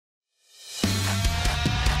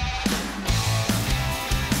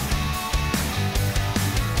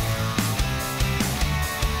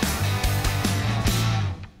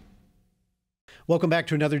Welcome back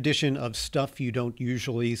to another edition of Stuff You Don't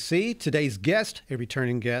Usually See. Today's guest, a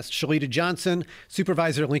returning guest, Cheletia Johnson,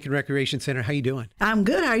 supervisor at Lincoln Recreation Center. How you doing? I'm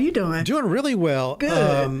good. How are you doing? Doing really well.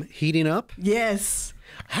 Good. Heating up? Yes.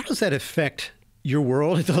 How does that affect your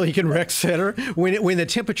world at the Lincoln Rec Center when the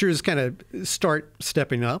temperatures kind of start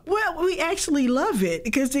stepping up? Well, we actually love it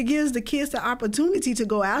because it gives the kids the opportunity to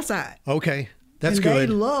go outside. Okay. That's and good.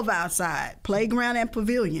 They love outside. Playground and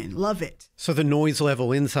pavilion. Love it. So the noise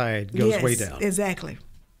level inside goes way down. Yes, exactly.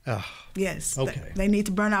 Oh, yes. okay. They need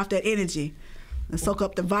to burn off that energy and soak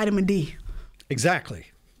up the vitamin D. Exactly.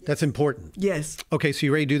 That's important. Yes. Okay, so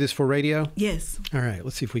you ready to do this for radio? Yes. All right,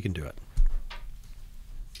 let's see if we can do it.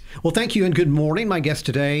 Well, thank you and good morning. My guest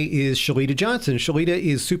today is Cheletia Johnson. Cheletia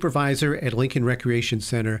is supervisor at Lincoln Recreation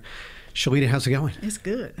Center. Cheletia, how's it going? It's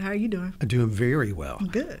good. How are you doing? I'm doing very well.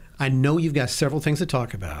 Good. I know you've got several things to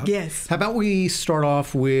talk about. Yes. How about we start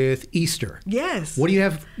off with Easter? Yes. What do you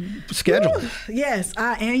have scheduled? Yes,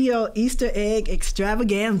 our annual Easter egg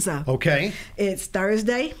extravaganza. Okay. It's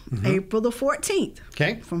Thursday, April the 14th.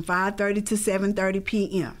 Okay. From 5:30 to 7:30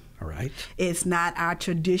 p.m. All right. It's not our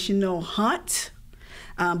traditional hunt,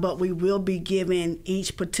 but we will be giving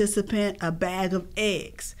each participant a bag of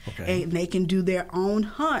eggs. Okay. And they can do their own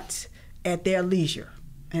hunt at their leisure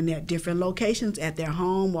and at different locations, at their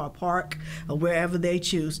home or park or wherever they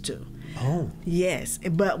choose to. Oh. Yes,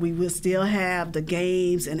 but we will still have the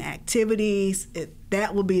games and activities.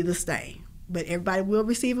 That will be the stay. But everybody will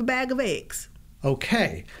receive a bag of eggs.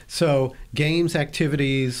 Okay. So games,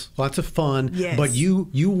 activities, lots of fun. Yes. But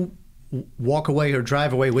you walk away or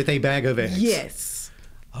drive away with a bag of eggs. Yes.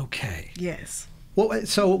 Okay. Yes. Well,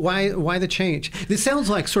 so why the change? This sounds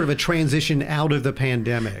like sort of a transition out of the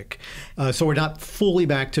pandemic. So we're not fully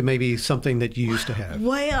back to maybe something that you used to have.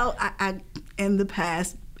 Well, I in the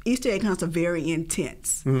past, Easter egg hunts are very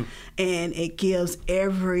intense, and it gives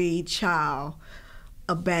every child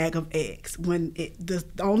a bag of eggs. When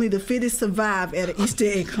only the fittest survive at an Easter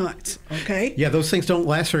egg hunt. Okay. Yeah, those things don't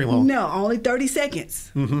last very long. No, only 30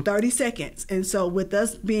 seconds. 30 seconds. And so with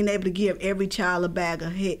us being able to give every child a bag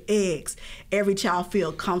of eggs, every child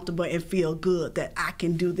feel comfortable and feel good that I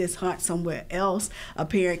can do this hunt somewhere else. A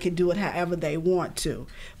parent can do it however they want to.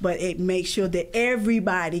 But it makes sure that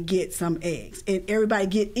everybody gets some eggs and everybody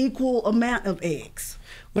get equal amount of eggs.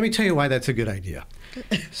 Let me tell you why that's a good idea.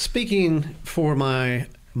 Speaking for my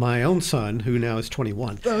own son, who now is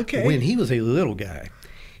 21, Okay. When he was a little guy,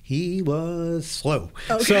 he was slow.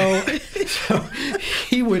 Okay. So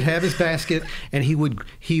he would have his basket, and he would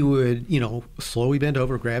slowly bend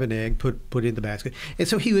over, grab an egg, put it in the basket, and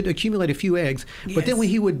so he would accumulate a few eggs. Yes. But then when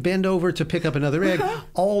he would bend over to pick up another egg,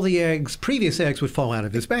 all the previous eggs would fall out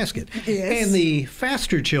of his basket. Yes. And the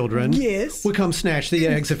faster children Yes. would come snatch the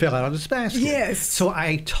eggs that fell out of his basket. Yes. So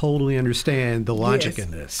I totally understand the logic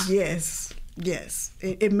in this. Yes. Yes.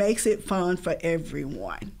 It makes it fun for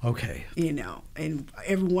everyone. Okay. And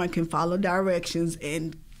everyone can follow directions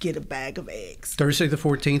and get a bag of eggs. Thursday the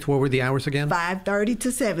 14th, what were the hours again? 5:30 to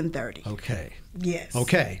 7:30. Okay. Yes.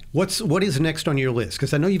 Okay. What is next on your list?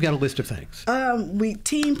 Because I know you've got a list of things. We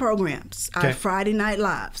team programs, Okay. our Friday night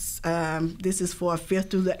lives. This is for 5th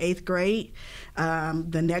through the 8th grade.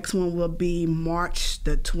 The next one will be March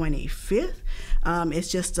the 25th.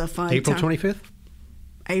 It's just a fun April time. 25th?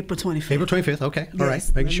 April 25th. April 25th. Okay. All right.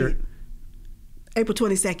 Yes, Making sure. April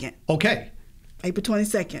 22nd. Okay. April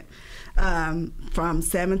 22nd, from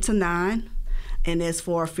 7 to 9, and it's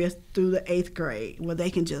for 5th through the 8th grade, where they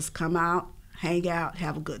can just come out, hang out,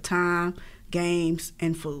 have a good time, games,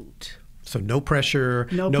 and food. So no pressure,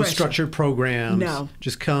 No no pressure. structured programs. No.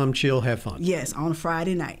 Just come, chill, have fun. Yes, on a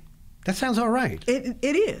Friday night. That sounds all right. It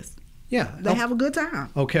is. Yeah. They have a good time.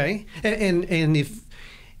 Okay. And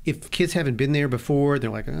if kids haven't been there before, they're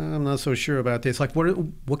like, I'm not so sure about this. Like,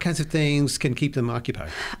 what kinds of things can keep them occupied?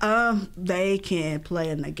 They can play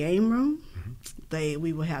in the game room.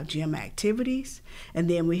 We will have gym activities, and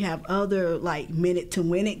then we have other like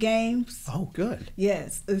minute-to-win-it games. Oh, good.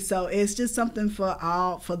 Yes, and so it's just something for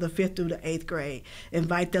the 5th through the 8th grade.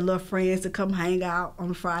 Invite their little friends to come hang out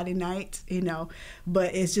on Friday night,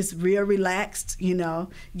 but it's just real relaxed,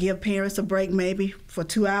 give parents a break maybe for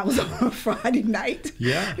 2 hours on a Friday night.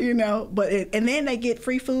 Yeah. And then they get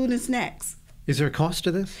free food and snacks. Is there a cost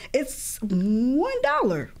to this? It's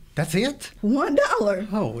 $1. That's it? $1.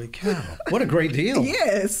 Holy cow. What a great deal.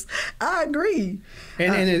 Yes, I agree.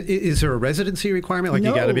 And is there a residency requirement? Like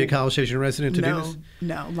you got to be a College Station resident to do this?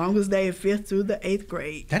 No, long as they are 5th through the 8th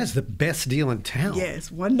grade. That is the best deal in town. Yes,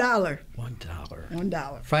 $1.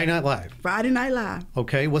 $1. Friday Night Live. Friday Night Live.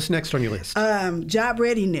 Okay, what's next on your list? Job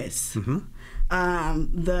readiness.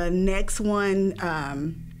 The next one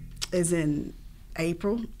is in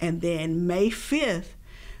April. And then May 5th,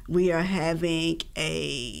 we are having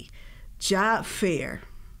a job fair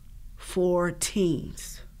for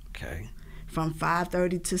teens. Okay. From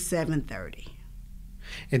 5:30 to 7:30.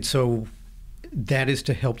 And so that is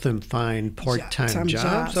to help them find part-time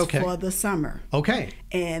jobs? Okay. For the summer. Okay.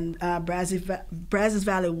 And Brazos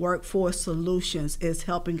Valley Workforce Solutions is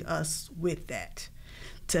helping us with that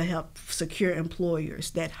to help secure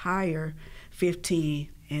employers that hire 15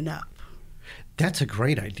 and up. That's a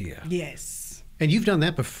great idea. Yes. And you've done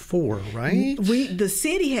that before, right? The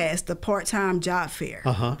city has the part-time job fair.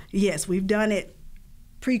 Uh-huh. Yes, we've done it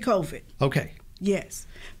pre-COVID. Okay. Yes,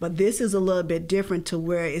 but this is a little bit different to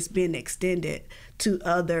where it's been extended to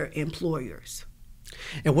other employers.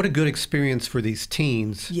 And what a good experience for these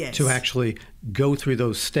teens Yes. to actually go through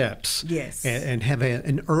those steps. Yes. And have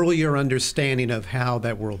an earlier understanding of how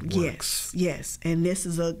that world works. Yes. And this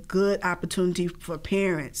is a good opportunity for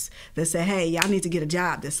parents that say, hey, y'all need to get a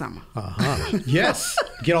job this summer. Uh-huh. Yes.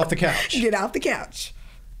 Get off the couch. Get off the couch.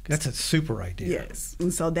 That's a super idea. Yes.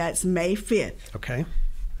 And so that's May 5th. Okay.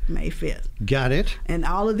 May 5th. Got it. And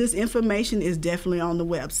all of this information is definitely on the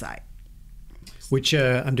website. Which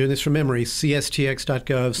I'm doing this from memory,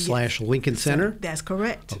 cstx.gov/Lincoln Center. That's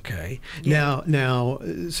correct. Okay. Yeah. Now,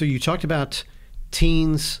 so you talked about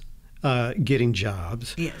teens getting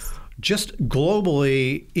jobs. Yes. Just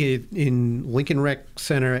globally in Lincoln Rec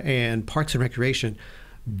Center and Parks and Recreation,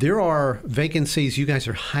 there are vacancies you guys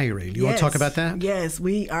are hiring. You want to talk about that? Yes,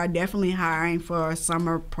 we are definitely hiring for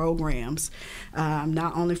summer programs,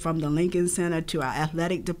 not only from the Lincoln Center to our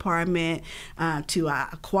athletic department, to our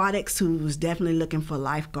aquatics, who's definitely looking for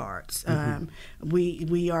lifeguards.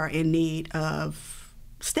 We are in need of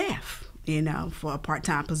staff, for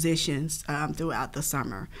part-time positions throughout the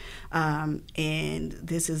summer. And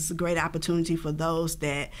this is a great opportunity for those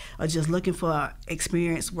that are just looking for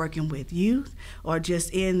experience working with youth or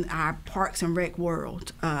just in our parks and rec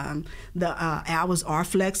world. The hours are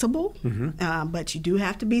flexible, but you do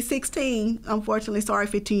have to be 16. Unfortunately, sorry,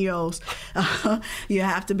 15-year-olds. You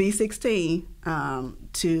have to be 16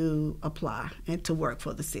 to apply and to work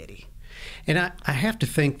for the city. And I have to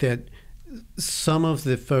think that some of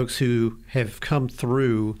the folks who have come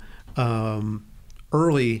through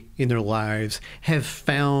early in their lives have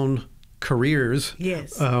found careers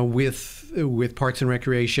with Parks and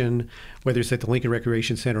Recreation, whether it's at the Lincoln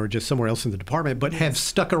Recreation Center or just somewhere else in the department, but have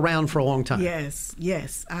stuck around for a long time. Yes,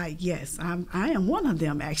 I am one of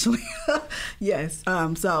them actually. Yes,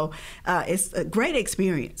 so it's a great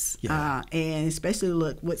experience, and especially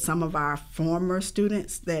look with some of our former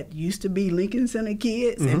students that used to be Lincoln Center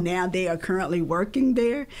kids, and now they are currently working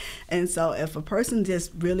there. And so if a person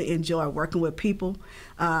just really enjoy working with people,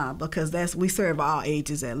 because we serve all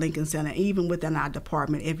ages at Lincoln Center, even within our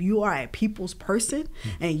department. If you are a people's person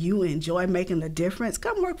and you enjoy making a difference,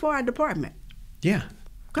 come work for our department. Yeah.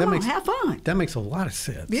 Come on, have fun. That makes a lot of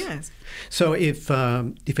sense. Yes. So if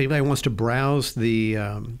anybody wants to browse the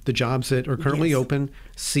jobs that are currently open,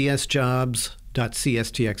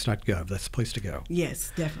 csjobs.cstx.gov. That's the place to go.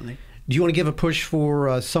 Yes, definitely. Do you want to give a push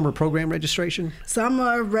for summer program registration?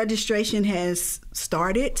 Summer registration has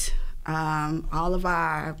started. All of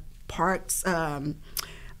our parks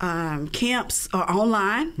camps are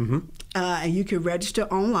online. And you can register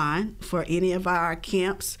online for any of our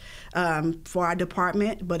camps for our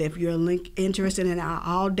department. But if you're interested in our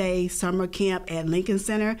all-day summer camp at Lincoln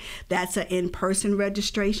Center, that's an in-person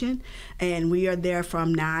registration. And we are there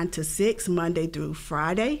from 9 to 6, Monday through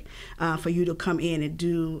Friday, for you to come in and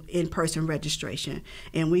do in-person registration.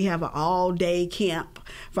 And we have an all-day camp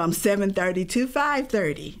from 7:30 to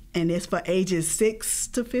 5:30, and it's for ages 6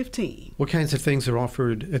 to 15. What kinds of things are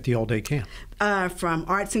offered at the all-day camp? From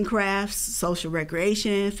arts and crafts, social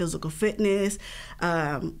recreation, physical fitness,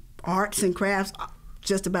 arts and crafts,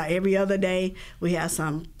 just about every other day. We have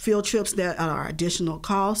some field trips that are additional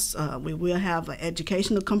costs. We will have an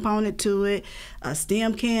educational component to it, a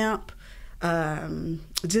STEM camp,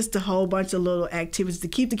 just a whole bunch of little activities to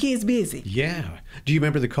keep the kids busy. Yeah. Do you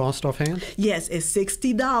remember the cost offhand? Yes, it's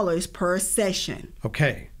 $60 per session.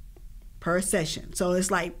 Okay. Per session. So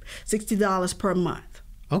it's like $60 per month.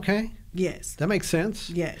 Okay. Yes. That makes sense.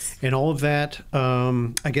 Yes. And all of that,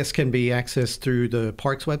 I guess, can be accessed through the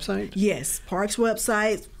Parks website? Yes. Parks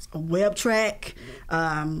website, WebTrack,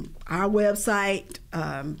 our website.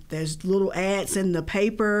 There's little ads in the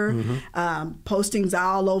paper, postings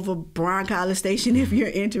all over Bryan College Station if you're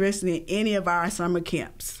interested in any of our summer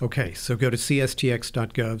camps. Okay. So go to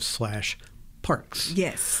cstx.gov/parks.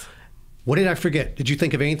 Yes. What did I forget? Did you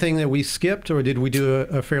think of anything that we skipped, or did we do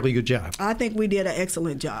a fairly good job? I think we did an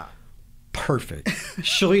excellent job. Perfect.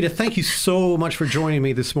 Shalita, thank you so much for joining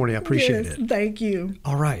me this morning. I appreciate it. Thank you.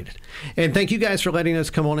 All right. And thank you guys for letting us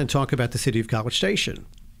come on and talk about the city of College Station.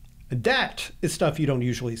 That is stuff you don't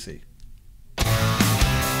usually see.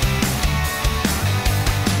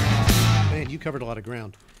 Man, you covered a lot of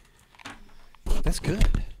ground. That's good.